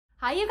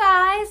Hi you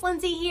guys,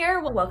 Lindsay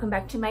here. Welcome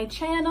back to my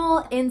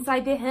channel,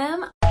 Inside to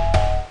Him.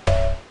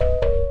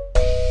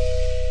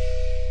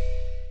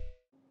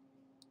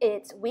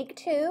 It's week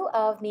 2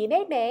 of Me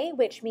Made May,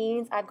 which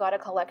means I've got a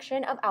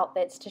collection of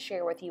outfits to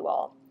share with you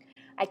all.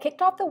 I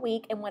kicked off the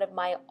week in one of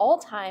my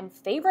all-time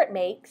favorite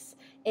makes.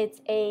 It's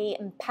a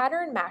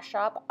pattern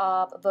mashup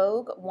of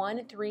Vogue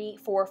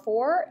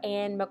 1344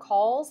 and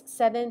McCall's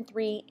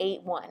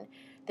 7381.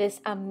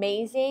 This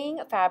amazing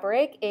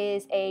fabric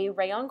is a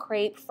Rayon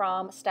Crepe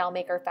from Style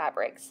Maker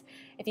Fabrics.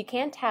 If you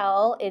can't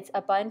tell, it's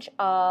a bunch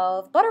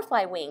of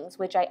butterfly wings,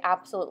 which I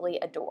absolutely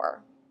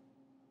adore.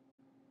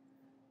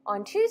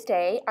 On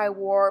Tuesday, I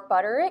wore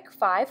Butterick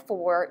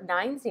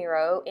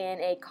 5490 in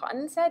a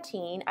cotton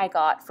sateen I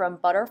got from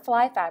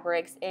Butterfly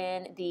Fabrics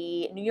in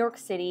the New York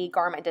City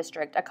garment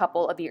district a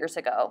couple of years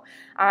ago.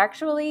 I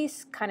actually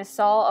kind of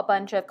saw a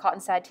bunch of cotton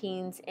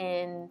sateens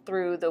in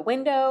through the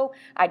window.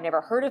 I'd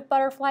never heard of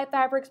Butterfly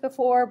Fabrics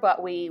before,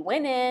 but we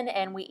went in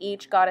and we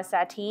each got a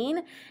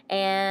sateen,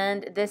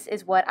 and this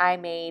is what I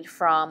made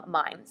from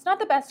mine. It's not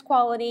the best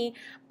quality,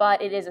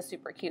 but it is a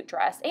super cute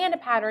dress and a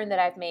pattern that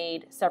I've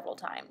made several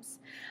times.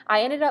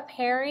 I ended up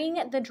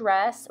pairing the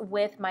dress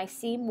with my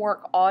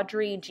Seamwork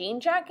Audrey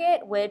jean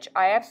jacket, which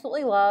I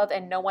absolutely love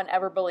and no one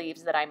ever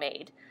believes that I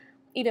made,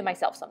 even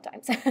myself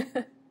sometimes.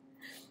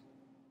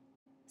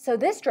 So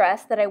this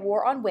dress that I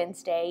wore on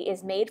Wednesday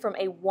is made from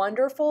a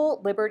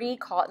wonderful Liberty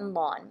cotton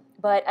lawn,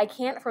 but I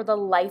can't for the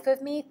life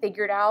of me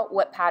figure out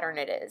what pattern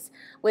it is,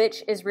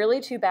 which is really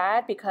too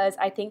bad because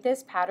I think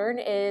this pattern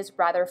is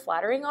rather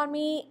flattering on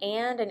me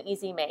and an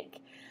easy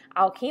make.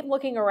 I'll keep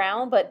looking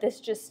around, but this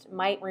just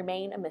might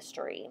remain a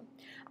mystery.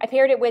 I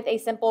paired it with a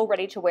simple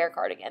ready-to-wear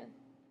cardigan.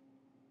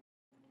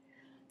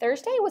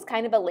 Thursday was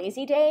kind of a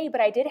lazy day,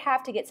 but I did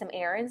have to get some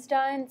errands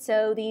done,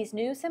 so these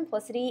new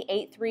Simplicity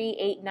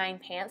 8389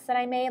 pants that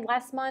I made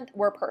last month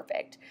were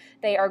perfect.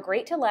 They are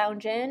great to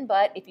lounge in,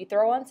 but if you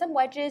throw on some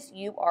wedges,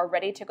 you are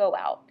ready to go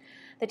out.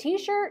 The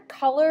t-shirt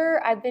color,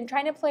 I've been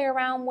trying to play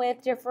around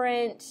with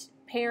different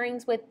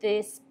pairings with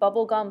this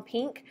bubblegum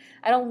pink.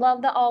 I don't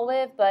love the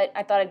olive, but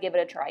I thought I'd give it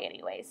a try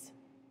anyways.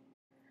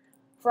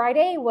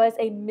 Friday was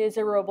a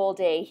miserable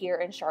day here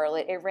in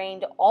Charlotte. It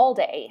rained all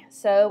day,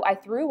 so I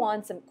threw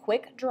on some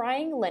quick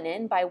drying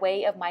linen by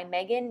way of my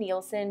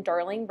Nielsen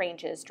Darling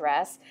Ranges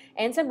dress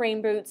and some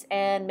rain boots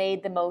and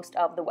made the most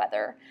of the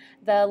weather.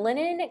 The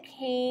linen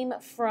came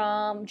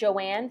from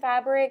Joann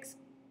fabrics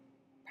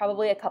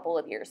probably a couple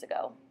of years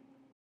ago.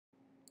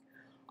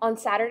 On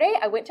Saturday,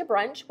 I went to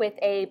brunch with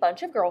a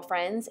bunch of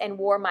girlfriends and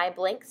wore my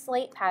blank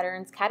slate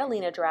patterns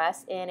Catalina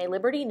dress in a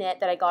Liberty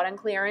knit that I got on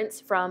clearance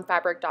from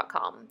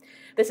fabric.com.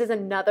 This is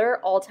another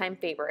all-time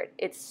favorite.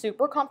 It's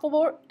super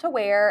comfortable to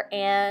wear,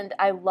 and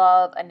I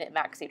love a knit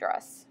maxi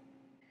dress.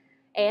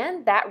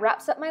 And that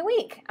wraps up my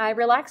week. I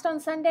relaxed on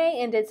Sunday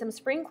and did some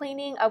spring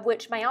cleaning, of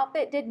which my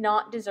outfit did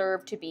not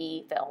deserve to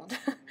be filmed.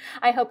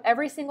 I hope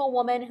every single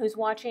woman who's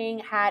watching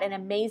had an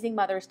amazing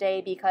Mother's Day,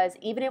 because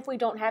even if we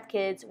don't have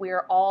kids, we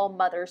are all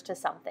mothers to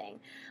something.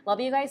 Love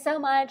you guys so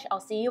much.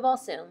 I'll see you all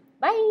soon.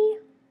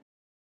 Bye!